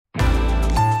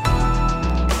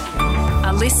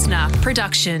listener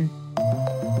production.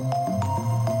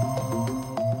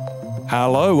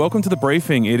 Hello, welcome to The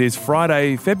Briefing. It is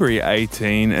Friday, February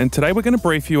 18, and today we're going to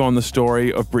brief you on the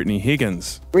story of Brittany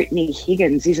Higgins. Brittany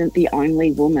Higgins isn't the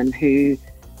only woman who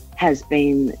has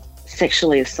been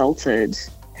sexually assaulted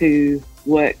who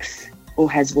works or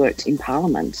has worked in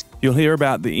Parliament. You'll hear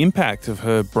about the impact of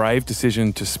her brave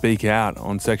decision to speak out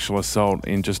on sexual assault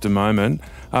in just a moment.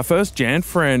 First, Jan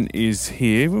Friend is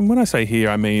here. When I say here,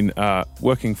 I mean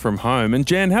working from home. And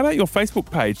Jan, how about your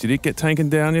Facebook page? Did it get taken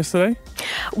down yesterday?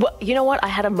 Well, you know what? I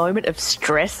had a moment of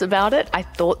stress about it. I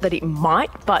thought that it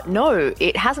might, but no,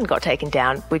 it hasn't got taken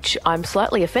down, which I'm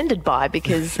slightly offended by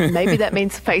because maybe that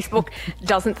means Facebook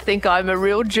doesn't think I'm a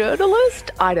real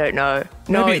journalist. I don't know.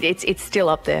 No, it's still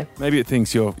up there. Maybe it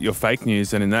thinks you're fake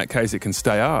news, and in that case it can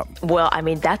stay up. Well, I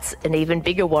mean, that's an even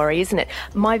bigger worry, isn't it?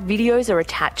 My videos are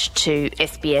attached to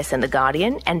SBS and The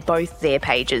Guardian, and both their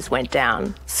pages went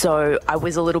down. So I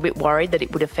was a little bit worried that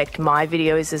it would affect my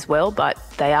videos as well, but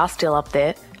they are still up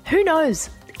there. Who knows?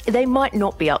 They might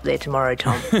not be up there tomorrow,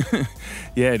 Tom.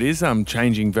 Yeah, it is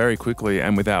changing very quickly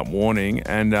and without warning.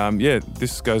 And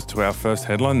this goes to our first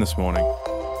headline this morning.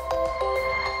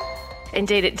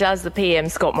 Indeed, it does. The PM,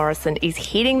 Scott Morrison, is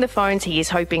hitting the phones. He is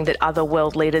hoping that other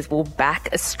world leaders will back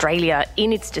Australia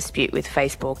in its dispute with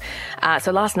Facebook.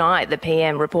 So last night, the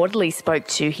PM reportedly spoke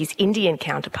to his Indian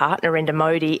counterpart, Narendra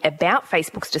Modi, about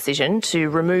Facebook's decision to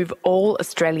remove all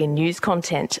Australian news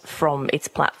content from its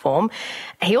platform.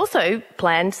 He also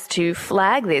plans to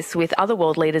flag this with other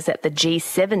world leaders at the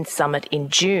G7 summit in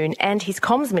June. And his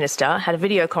comms minister had a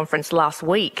video conference last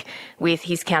week with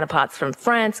his counterparts from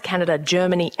France, Canada,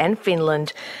 Germany and Finland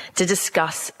to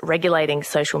discuss regulating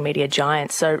social media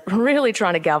giants. So really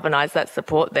trying to galvanise that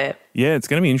support there. Yeah, it's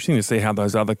going to be interesting to see how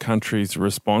those other countries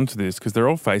respond to this because they're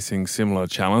all facing similar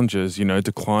challenges,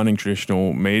 declining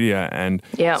traditional media and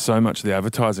so much of the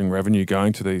advertising revenue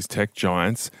going to these tech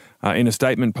giants. In a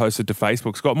statement posted to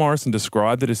Facebook, Scott Morrison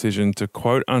described the decision to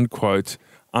quote-unquote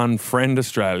unfriend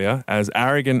Australia as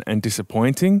arrogant and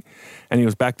disappointing, and he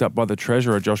was backed up by the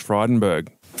Treasurer, Josh Frydenberg.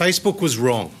 Facebook was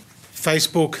wrong.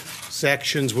 Facebook's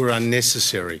actions were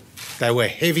unnecessary. They were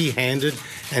heavy-handed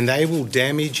and they will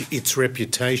damage its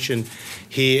reputation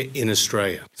here in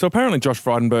Australia. So apparently Josh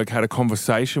Frydenberg had a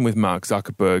conversation with Mark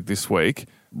Zuckerberg this week,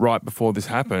 right before this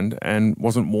happened, and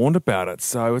wasn't warned about it.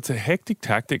 So it's a hectic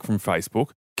tactic from Facebook.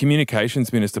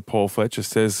 Communications Minister Paul Fletcher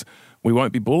says we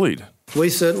won't be bullied. We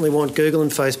certainly want Google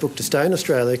and Facebook to stay in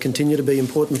Australia, continue to be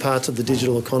important parts of the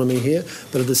digital economy here.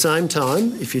 But at the same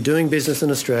time, if you're doing business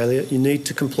in Australia, you need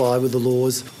to comply with the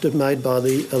laws made by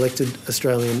the elected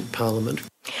Australian Parliament.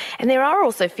 And there are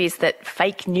also fears that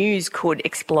fake news could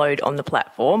explode on the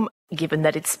platform, given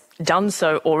that it's done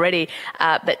so already,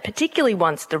 but particularly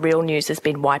once the real news has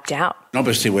been wiped out.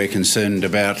 Obviously, we're concerned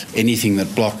about anything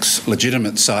that blocks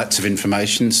legitimate sites of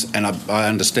information, and I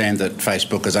understand that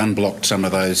Facebook has unblocked some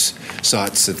of those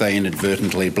sites that they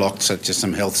inadvertently blocked, such as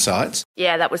some health sites.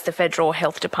 Yeah, that was the Federal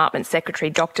Health Department Secretary,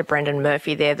 Dr. Brendan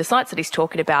Murphy there. The sites that he's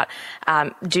talking about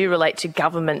do relate to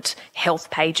government health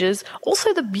pages.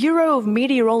 Also, the Bureau of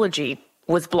Meteorology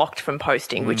was blocked from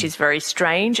posting, which is very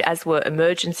strange, as were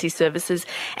emergency services,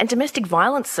 and domestic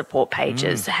violence support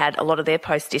pages had a lot of their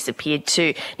posts disappeared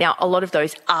too. Now, a lot of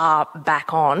those are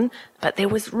back on, but there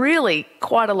was really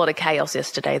quite a lot of chaos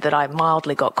yesterday that I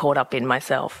mildly got caught up in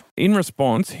myself. In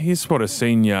response, here's what a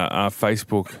senior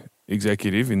Facebook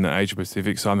executive in the Asia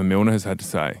Pacific, Simon Milner, has had to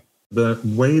say. The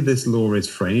way this law is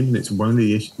framed, and it's one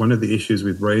of the issues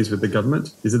we've raised with the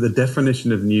government, is that the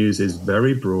definition of news is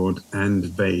very broad and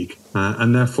vague.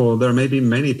 And therefore, there may be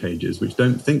many pages which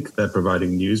don't think they're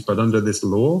providing news, but under this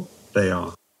law, they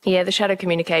are. Yeah, the Shadow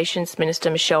Communications Minister,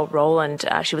 Michelle Rowland,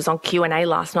 she was on Q&A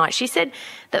last night. She said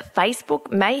that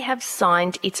Facebook may have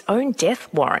signed its own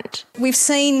death warrant. We've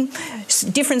seen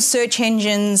different search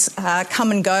engines come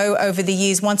and go over the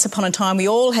years. Once upon a time, we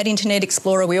all had Internet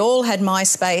Explorer, we all had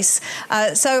MySpace.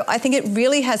 So I think it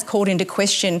really has called into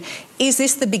question, is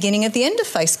this the beginning of the end of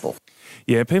Facebook?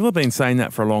 Yeah, people have been saying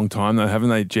that for a long time, though, haven't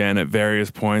they, Jan, at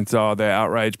various points? Oh, they're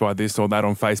outraged by this or that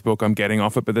on Facebook, I'm getting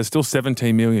off it, but there's still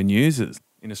 17 million users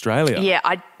in Australia. Yeah,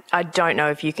 I don't know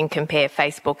if you can compare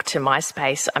Facebook to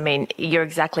MySpace. I mean, you're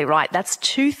exactly right. That's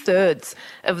 2/3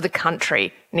 of the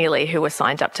country, nearly, who are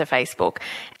signed up to Facebook.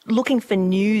 Looking for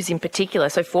news in particular,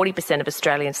 so 40% of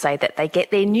Australians say that they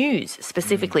get their news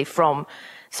specifically from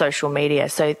social media.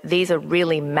 So these are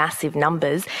really massive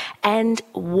numbers. And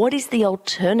what is the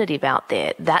alternative out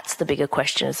there? That's the bigger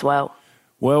question as well.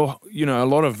 Well, a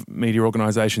lot of media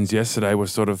organisations yesterday were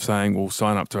sort of saying, well,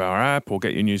 sign up to our app or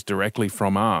get your news directly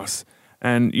from us.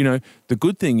 And, the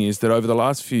good thing is that over the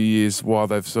last few years, while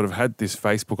they've sort of had this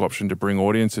Facebook option to bring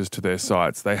audiences to their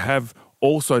sites, they have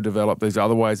also developed these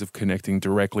other ways of connecting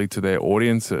directly to their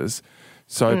audiences.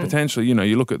 So potentially,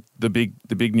 you look at the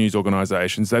big news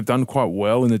organisations, they've done quite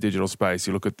well in the digital space.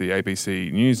 You look at the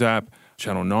ABC News app,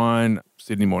 Channel 9,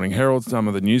 Sydney Morning Herald, some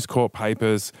of the News Corp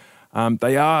papers.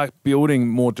 They are building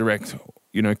more direct,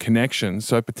 connections.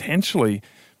 So potentially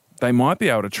they might be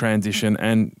able to transition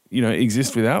and,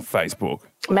 exist without Facebook.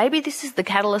 Maybe this is the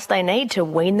catalyst they need to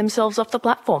wean themselves off the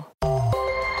platform.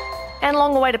 And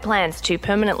long-awaited plans to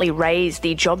permanently raise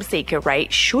the job seeker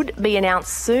rate should be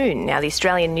announced soon. Now, the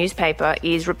Australian newspaper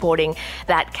is reporting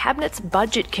that Cabinet's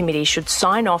Budget Committee should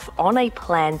sign off on a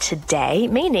plan today,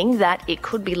 meaning that it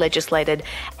could be legislated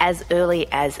as early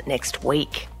as next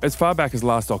week. As far back as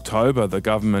last October, the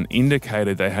government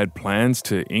indicated they had plans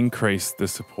to increase the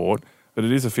support, but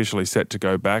it is officially set to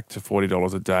go back to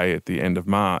 $40 a day at the end of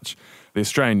March. The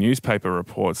Australian newspaper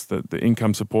reports that the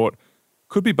income support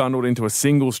could be bundled into a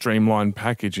single streamlined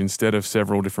package instead of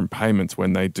several different payments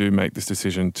when they do make this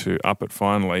decision to up it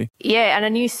finally. Yeah, and a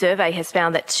new survey has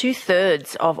found that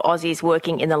 2/3 of Aussies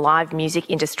working in the live music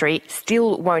industry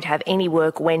still won't have any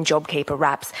work when JobKeeper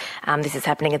wraps. This is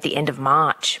happening at the end of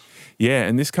March. Yeah,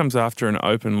 and this comes after an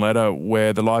open letter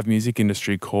where the live music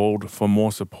industry called for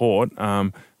more support.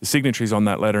 The signatories on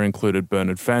that letter included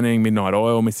Bernard Fanning, Midnight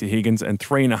Oil, Missy Higgins, and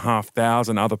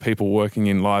 3,500 other people working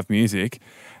in live music.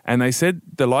 And they said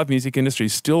the live music industry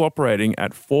is still operating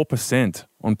at 4%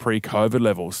 on pre-COVID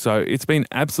levels. So it's been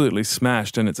absolutely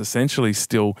smashed and it's essentially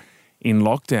still in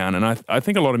lockdown. And I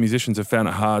think a lot of musicians have found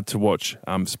it hard to watch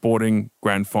sporting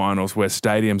grand finals where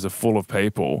stadiums are full of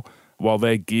people while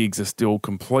their gigs are still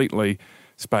completely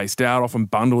spaced out, often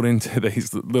bundled into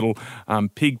these little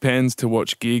pig pens to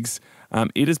watch gigs.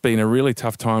 It has been a really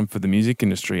tough time for the music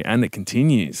industry and it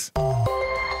continues.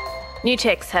 New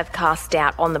texts have cast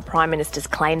doubt on the Prime Minister's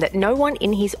claim that no one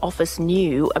in his office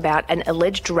knew about an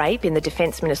alleged rape in the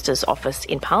Defence Minister's office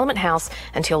in Parliament House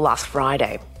until last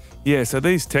Friday. Yeah, so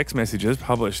these text messages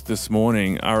published this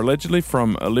morning are allegedly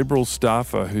from a Liberal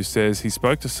staffer who says he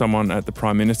spoke to someone at the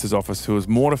Prime Minister's office who was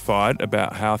mortified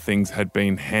about how things had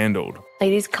been handled.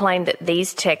 It is claimed that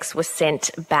these texts were sent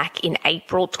back in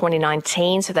April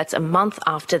 2019, so that's a month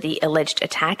after the alleged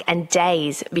attack and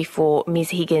days before Ms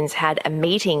Higgins had a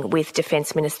meeting with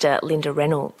Defence Minister Linda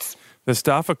Reynolds. The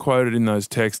staffer quoted in those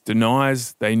texts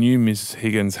denies they knew Ms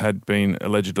Higgins had been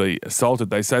allegedly assaulted.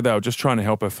 They say they were just trying to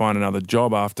help her find another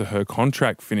job after her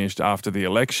contract finished after the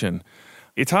election.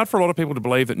 It's hard for a lot of people to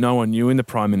believe that no one knew in the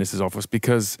Prime Minister's office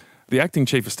because the acting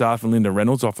Chief of Staff in Linda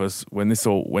Reynolds' office, when this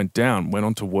all went down, went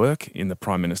on to work in the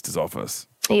Prime Minister's office.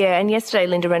 Yeah, and yesterday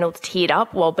Linda Reynolds teared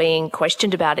up while being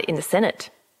questioned about it in the Senate.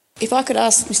 If I could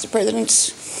ask Mr President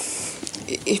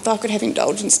if I could have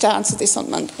indulgence to answer this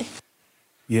on Monday.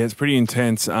 Yeah, it's pretty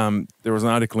intense. There was an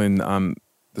article in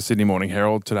the Sydney Morning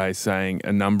Herald today saying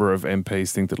a number of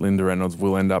MPs think that Linda Reynolds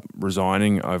will end up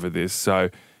resigning over this. So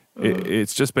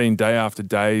it's just been day after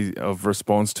day of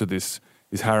response to this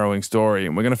harrowing story.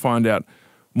 And we're going to find out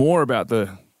more about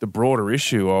the broader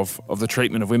issue of the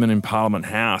treatment of women in Parliament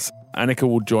House. Annika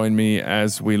will join me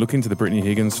as we look into the Brittany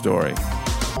Higgins story.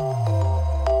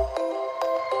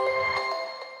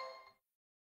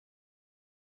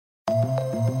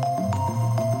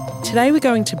 Today we're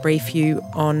going to brief you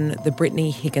on the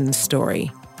Brittany Higgins story.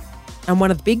 And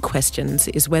one of the big questions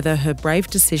is whether her brave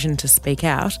decision to speak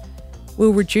out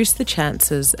will reduce the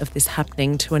chances of this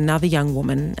happening to another young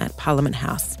woman at Parliament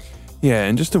House. Yeah,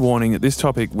 and just a warning that this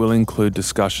topic will include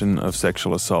discussion of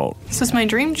sexual assault. This was my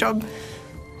dream job.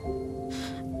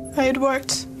 I had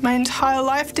worked my entire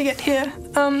life to get here.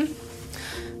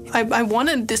 I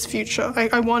wanted this future.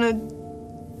 I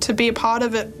wanted to be a part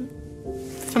of it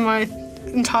for my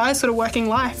entire sort of working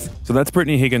life. So that's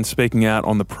Brittany Higgins speaking out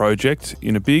on the project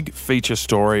in a big feature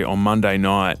story on Monday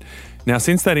night. Now,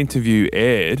 since that interview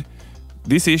aired,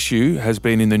 this issue has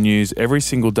been in the news every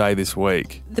single day this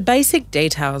week. The basic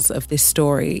details of this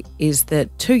story is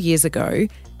that 2 years ago,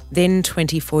 then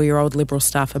 24-year-old Liberal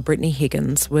staffer Brittany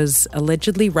Higgins was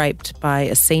allegedly raped by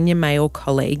a senior male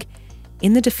colleague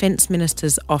in the Defence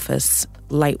Minister's office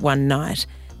late one night.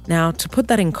 Now, to put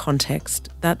that in context,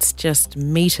 that's just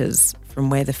metres from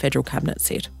where the federal cabinet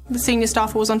sit. The senior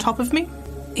staffer was on top of me.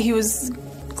 He was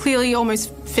clearly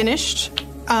almost finished.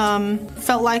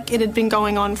 Felt like it had been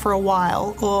going on for a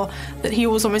while, or that he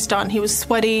was almost done. He was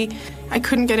sweaty. I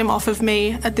couldn't get him off of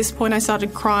me. At this point, I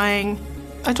started crying.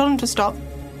 I told him to stop.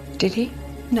 Did he?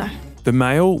 No. The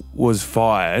male was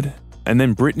fired, and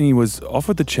then Brittany was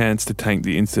offered the chance to take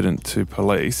the incident to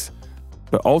police,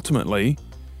 but ultimately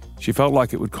She felt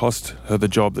like it would cost her the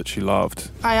job that she loved.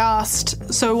 I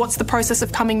asked, so what's the process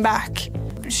of coming back?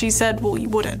 She said, well, you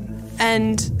wouldn't.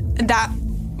 And that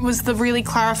was the really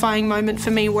clarifying moment for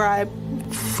me where I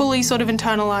fully sort of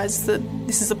internalised that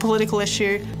this is a political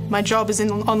issue. My job is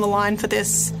on the line for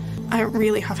this. I don't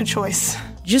really have a choice.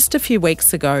 Just a few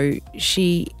weeks ago,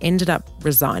 she ended up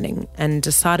resigning and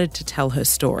decided to tell her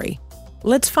story.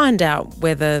 Let's find out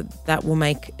whether that will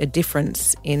make a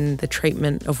difference in the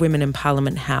treatment of women in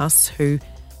Parliament House who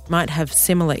might have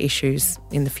similar issues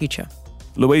in the future.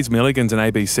 Louise Milligan's an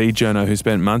ABC journo who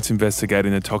spent months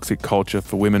investigating the toxic culture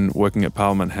for women working at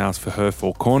Parliament House for her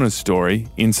Four Corners story,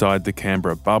 Inside the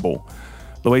Canberra Bubble.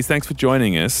 Louise, thanks for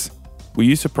joining us. Were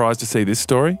you surprised to see this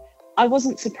story? I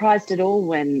wasn't surprised at all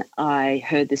when I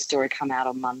heard this story come out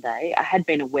on Monday. I had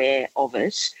been aware of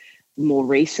it more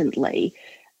recently,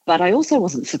 but I also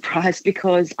wasn't surprised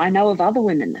because I know of other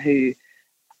women who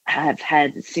have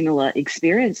had similar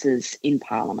experiences in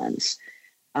Parliament.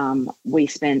 We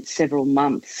spent several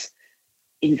months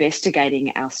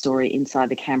investigating our story Inside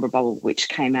the Canberra Bubble, which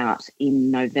came out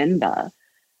in November.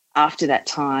 After that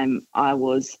time, I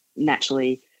was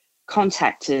naturally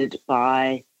contacted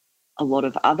by a lot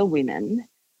of other women,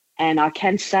 and I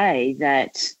can say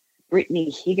that Brittany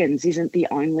Higgins isn't the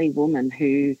only woman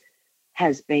who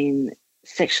has been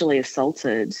sexually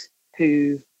assaulted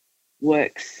who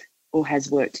works or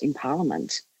has worked in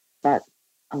Parliament. But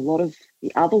a lot of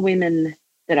the other women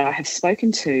that I have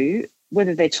spoken to,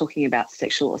 whether they're talking about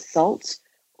sexual assault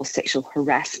or sexual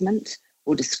harassment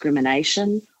or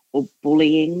discrimination or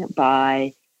bullying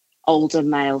by older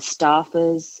male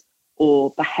staffers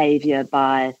or behaviour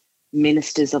by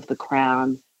ministers of the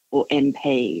Crown or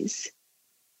MPs,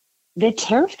 they're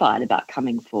terrified about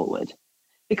coming forward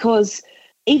because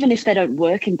even if they don't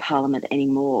work in Parliament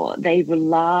anymore, they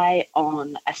rely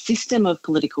on a system of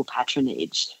political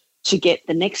patronage to get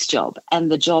the next job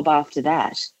and the job after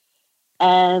that.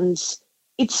 And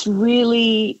it's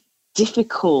really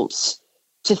difficult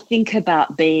to think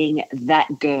about being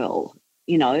that girl.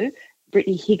 You know,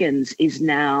 Brittany Higgins is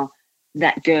now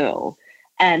that girl,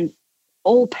 and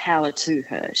all power to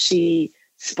her. She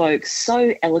spoke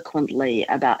so eloquently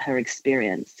about her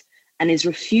experience and is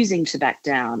refusing to back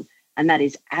down. And that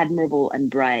is admirable and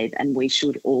brave, and we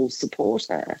should all support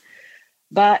her.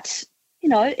 But, you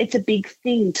know, it's a big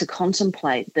thing to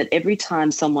contemplate that every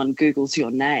time someone Googles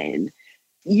your name,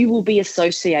 you will be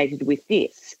associated with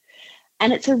this.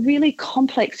 And it's a really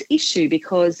complex issue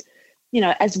because, you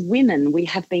know, as women, we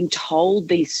have been told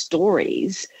these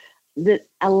stories that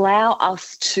allow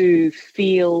us to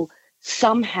feel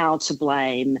somehow to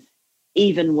blame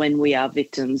even when we are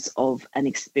victims of an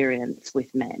experience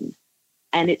with men.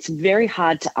 And it's very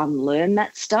hard to unlearn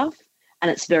that stuff, and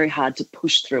it's very hard to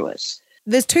push through it.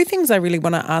 There's two things I really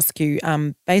want to ask you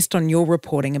based on your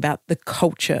reporting about the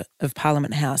culture of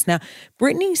Parliament House. Now,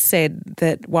 Brittany said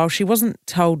that while she wasn't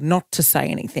told not to say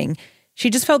anything, she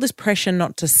just felt this pressure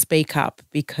not to speak up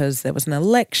because there was an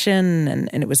election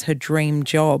and it was her dream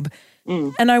job.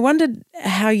 And I wondered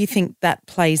how you think that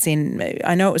plays in.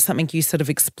 I know it was something you sort of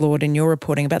explored in your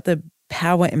reporting about the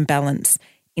power imbalance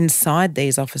inside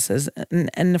these offices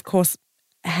and of course,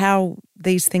 how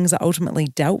these things are ultimately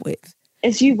dealt with.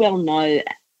 As you well know,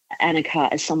 Annika,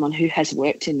 as someone who has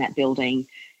worked in that building,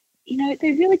 you know,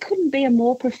 there really couldn't be a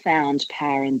more profound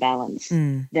power imbalance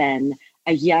than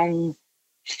a young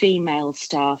female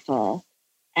staffer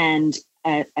and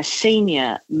a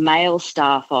senior male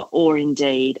staffer or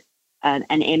indeed an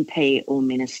MP or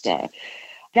minister.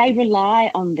 They rely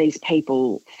on these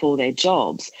people for their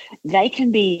jobs. They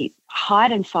can be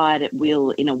hired and fired at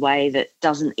will in a way that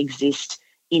doesn't exist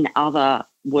in other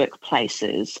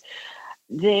workplaces.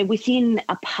 They're within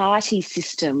a party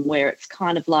system where it's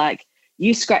kind of like,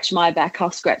 you scratch my back,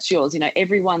 I'll scratch yours. You know,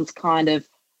 everyone's kind of,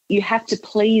 you have to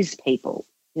please people,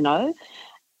 you know.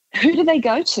 Who do they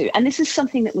go to? And this is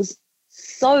something that was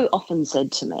so often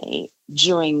said to me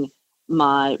during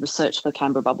my research for the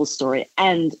Canberra Bubble story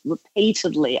and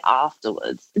repeatedly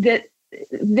afterwards, that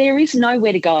there is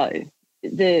nowhere to go.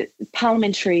 The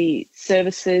parliamentary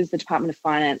services, the Department of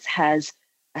Finance has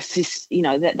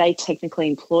that they technically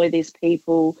employ these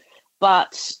people,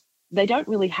 but they don't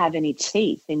really have any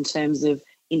teeth in terms of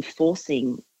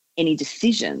enforcing any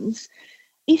decisions.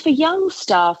 If a young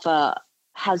staffer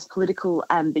has political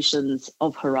ambitions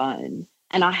of her own,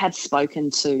 and I have spoken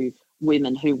to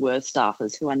women who were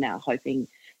staffers who are now hoping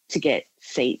to get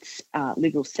seats,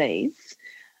 Liberal seats,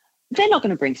 they're not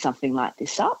going to bring something like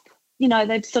this up. You know,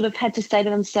 they've sort of had to say to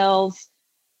themselves,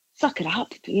 suck it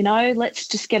up, you know, let's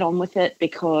just get on with it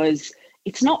because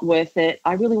it's not worth it.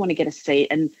 I really want to get a seat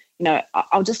and, you know,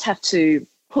 I'll just have to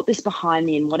put this behind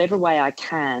me in whatever way I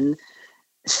can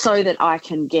so that I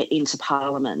can get into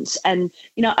Parliament. And,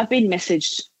 you know, I've been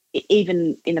messaged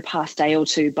even in the past day or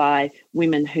two by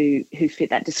women who fit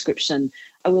that description.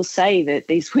 I will say that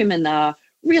these women are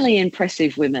really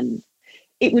impressive women.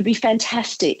 It would be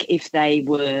fantastic if they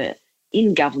were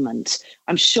in government.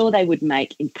 I'm sure they would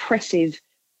make impressive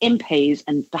MPs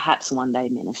and perhaps one day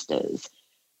ministers.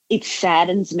 It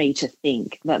saddens me to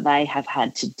think that they have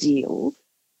had to deal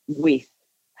with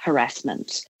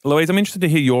harassment. Louise, I'm interested to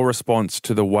hear your response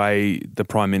to the way the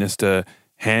Prime Minister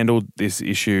handled this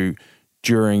issue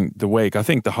during the week. I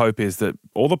think the hope is that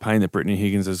all the pain that Brittany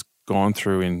Higgins has gone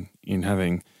through in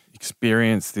having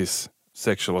experienced this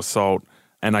sexual assault,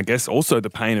 and I guess also the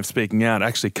pain of speaking out,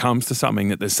 actually comes to something,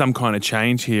 that there's some kind of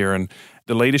change here, and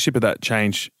the leadership of that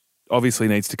change obviously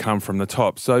needs to come from the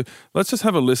top. So let's just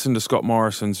have a listen to Scott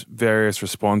Morrison's various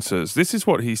responses. This is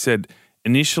what he said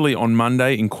initially on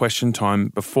Monday in question time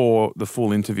before the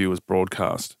full interview was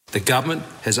broadcast. The government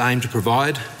has aimed to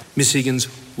provide Ms Higgins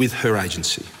with her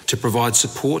agency, to provide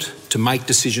support to make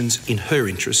decisions in her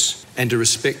interests and to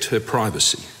respect her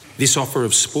privacy. This offer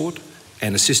of support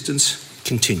and assistance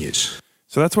continues.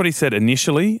 So that's what he said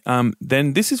initially.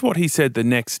 Then this is what he said the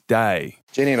next day.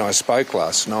 Jenny and I spoke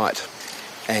last night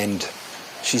and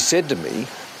she said to me,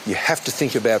 you have to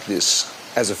think about this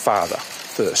as a father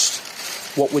first.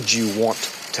 What would you want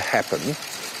to happen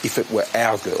if it were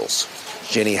our girls?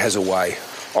 Jenny has a way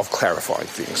of clarifying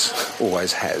things,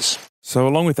 always has. So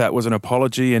along with that was an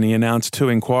apology, and he announced 2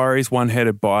 inquiries, one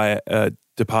headed by a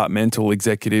departmental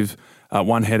executive,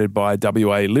 one headed by a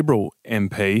WA Liberal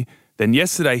MP. Then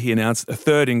yesterday he announced a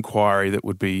 3rd inquiry that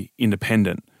would be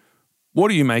independent. What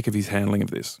do you make of his handling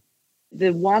of this?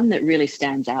 The one that really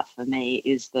stands out for me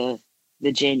is the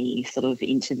Jenny sort of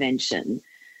intervention.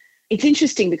 It's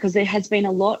interesting because there has been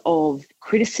a lot of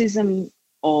criticism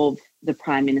of the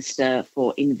Prime Minister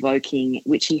for invoking,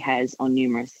 which he has on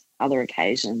numerous other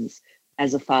occasions,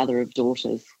 as a father of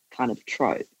daughters kind of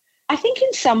trope. I think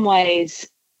in some ways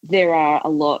there are a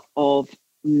lot of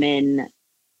men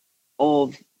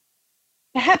of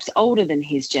perhaps older than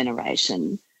his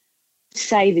generation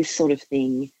say this sort of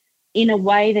thing in a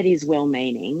way that is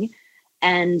well-meaning.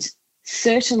 And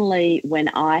certainly when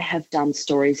I have done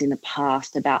stories in the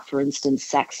past about, for instance,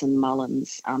 Saxon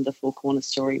Mullins, the Four Corners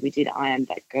story we did, I Am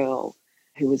That Girl,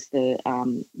 who was the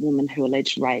woman who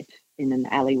alleged rape in an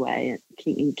alleyway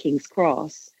in King's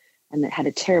Cross, and that had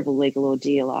a terrible legal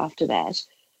ordeal after that.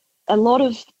 A lot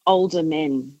of older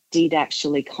men did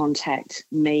actually contact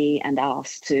me and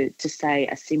us to say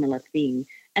a similar thing,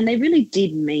 and they really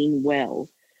did mean well.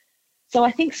 So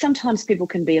I think sometimes people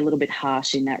can be a little bit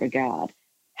harsh in that regard.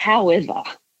 However,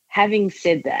 having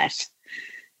said that,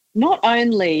 not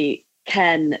only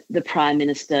can the Prime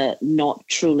Minister not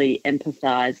truly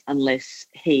empathise unless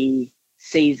he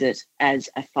sees it as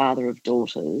a father of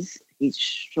daughters, he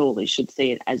surely should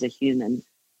see it as a human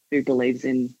who believes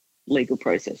in legal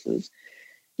processes.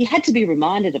 He had to be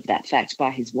reminded of that fact by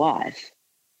his wife.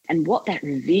 And what that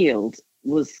revealed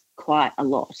was quite a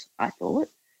lot, I thought.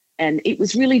 And it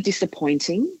was really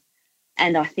disappointing.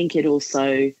 And I think it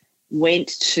also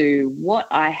went to what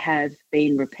I have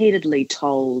been repeatedly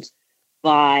told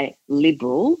by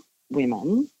Liberal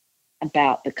women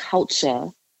about the culture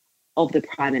of the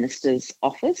Prime Minister's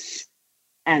office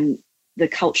and the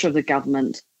culture of the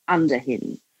government under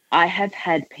him. I have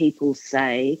had people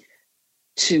say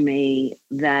to me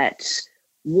that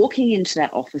walking into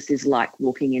that office is like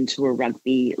walking into a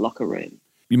rugby locker room.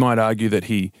 You might argue that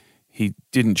he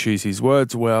didn't choose his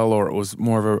words well, or it was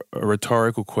more of a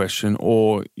rhetorical question,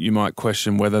 or you might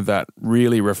question whether that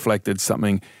really reflected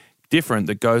something different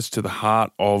that goes to the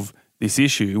heart of this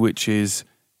issue, which is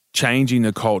changing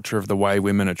the culture of the way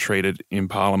women are treated in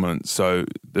Parliament so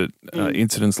that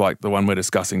incidents like the one we're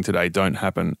discussing today don't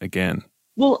happen again.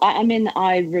 Well, I mean,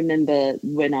 I remember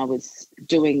when I was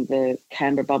doing the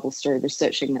Canberra bubble story,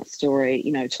 researching that story,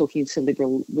 you know, talking to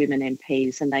Liberal women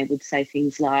MPs, and they would say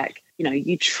things like, you know,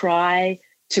 you try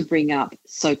to bring up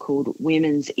so-called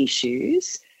women's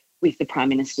issues with the Prime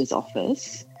Minister's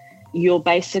office, you're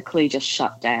basically just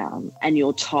shut down and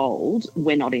you're told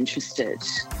we're not interested.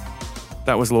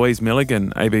 That was Louise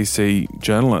Milligan, ABC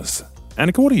journalist.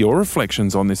 Annika, what are your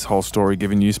reflections on this whole story,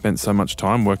 given you spent so much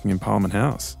time working in Parliament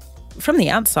House? From the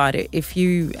outside, if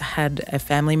you had a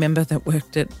family member that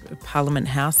worked at Parliament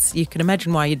House, you can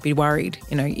imagine why you'd be worried.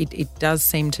 You know, it does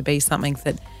seem to be something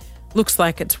that looks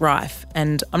like it's rife.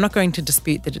 And I'm not going to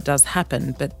dispute that it does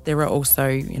happen, but there are also,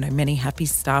 you know, many happy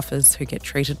staffers who get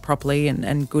treated properly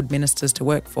and good ministers to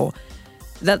work for.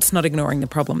 That's not ignoring the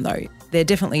problem, though. There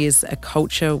definitely is a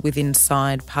culture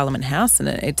inside Parliament House, and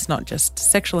it's not just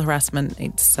sexual harassment.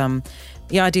 It's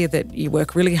the idea that you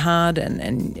work really hard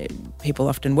and people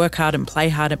often work hard and play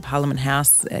hard at Parliament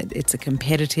House. It's a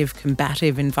competitive,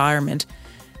 combative environment.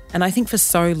 And I think for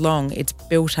so long it's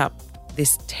built up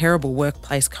this terrible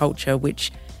workplace culture,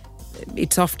 which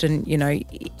it's often,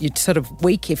 you're sort of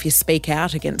weak if you speak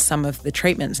out against some of the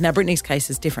treatments. Now, Brittany's case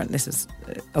is different. This is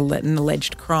an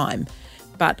alleged crime.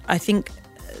 But I think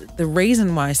the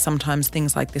reason why sometimes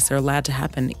things like this are allowed to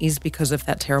happen is because of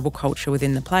that terrible culture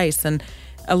within the place. And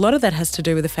a lot of that has to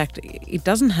do with the fact it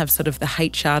doesn't have sort of the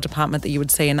HR department that you would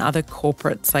see in other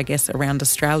corporates, I guess, around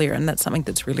Australia. And that's something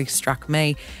that's really struck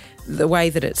me. The way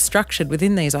that it's structured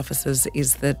within these offices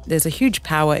is that there's a huge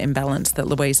power imbalance that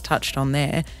Louise touched on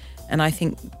there. And I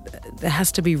think there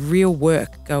has to be real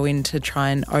work go in to try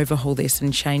and overhaul this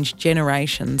and change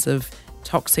generations of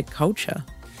toxic culture.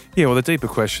 Yeah, well, the deeper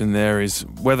question there is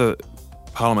whether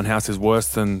Parliament House is worse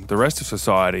than the rest of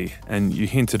society. And you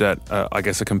hinted at, I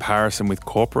guess, a comparison with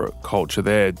corporate culture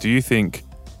there. Do you think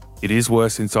it is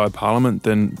worse inside Parliament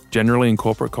than generally in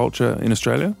corporate culture in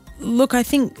Australia? Look, I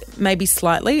think maybe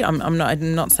slightly. I'm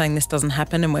not saying this doesn't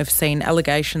happen, and we've seen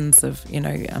allegations of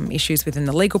issues within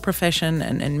the legal profession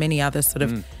and many other sort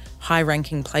of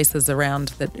high-ranking places around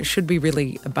that should be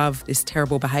really above this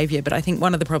terrible behaviour. But I think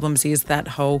one of the problems is that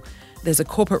there's a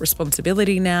corporate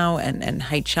responsibility now, and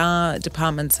HR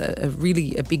departments are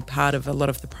really a big part of a lot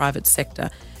of the private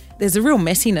sector. There's a real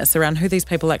messiness around who these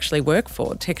people actually work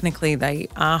for. Technically, they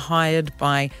are hired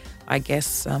by, I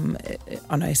guess, on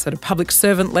a sort of public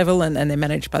servant level, and they're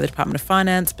managed by the Department of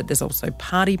Finance, but there's also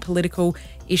party political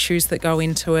issues that go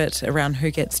into it around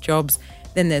who gets jobs.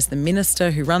 Then there's the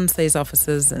minister who runs these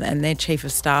offices and their chief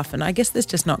of staff, and I guess there's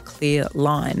just not clear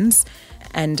lines.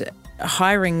 And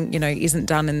hiring, isn't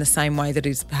done in the same way that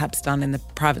is perhaps done in the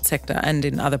private sector and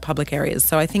in other public areas.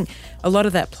 So I think a lot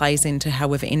of that plays into how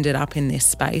we've ended up in this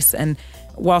space. And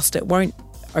whilst it won't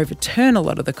overturn a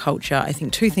lot of the culture, I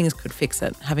think two things could fix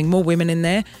it. Having more women in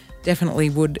there definitely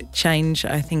would change,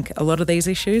 I think, a lot of these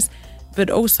issues,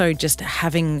 but also just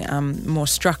having more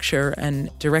structure and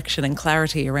direction and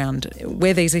clarity around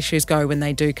where these issues go when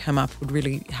they do come up would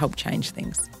really help change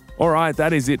things. All right,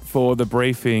 that is it for the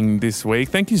briefing this week.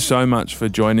 Thank you so much for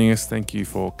joining us. Thank you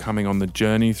for coming on the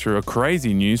journey through a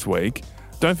crazy news week.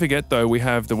 Don't forget, though, we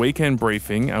have the weekend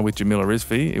briefing with Jamila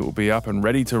Rizvi. It will be up and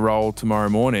ready to roll tomorrow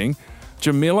morning.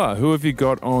 Jamila, who have you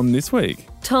got on this week?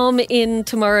 Tom, in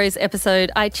tomorrow's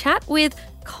episode, I chat with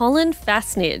Colin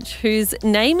Fasnage, whose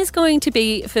name is going to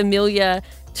be familiar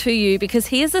to you because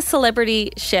he is a celebrity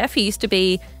chef. He used to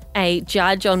be a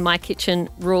judge on My Kitchen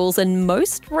Rules, and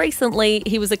most recently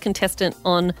he was a contestant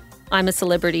on I'm a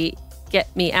Celebrity,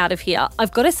 Get Me Out of Here.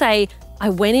 I've got to say, I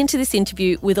went into this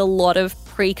interview with a lot of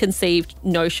preconceived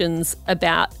notions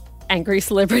about angry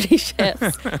celebrity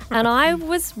chefs, and I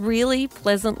was really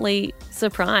pleasantly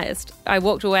surprised. I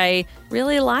walked away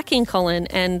really liking Colin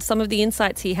and some of the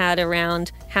insights he had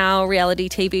around how reality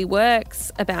TV works,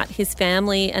 about his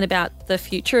family and about the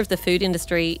future of the food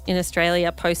industry in Australia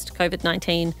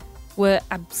post-COVID-19 were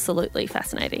absolutely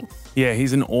fascinating. Yeah,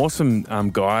 he's an awesome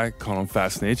guy, Colin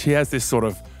Fasnage. He has this sort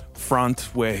of front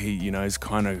where he, is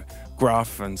kind of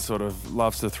gruff and sort of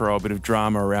loves to throw a bit of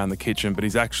drama around the kitchen, but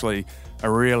he's actually a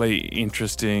really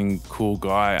interesting, cool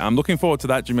guy. I'm looking forward to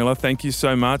that, Jamila. Thank you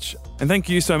so much. And thank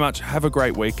you so much. Have a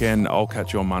great weekend. I'll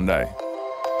catch you on Monday.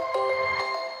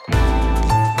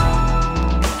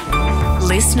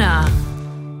 Listener.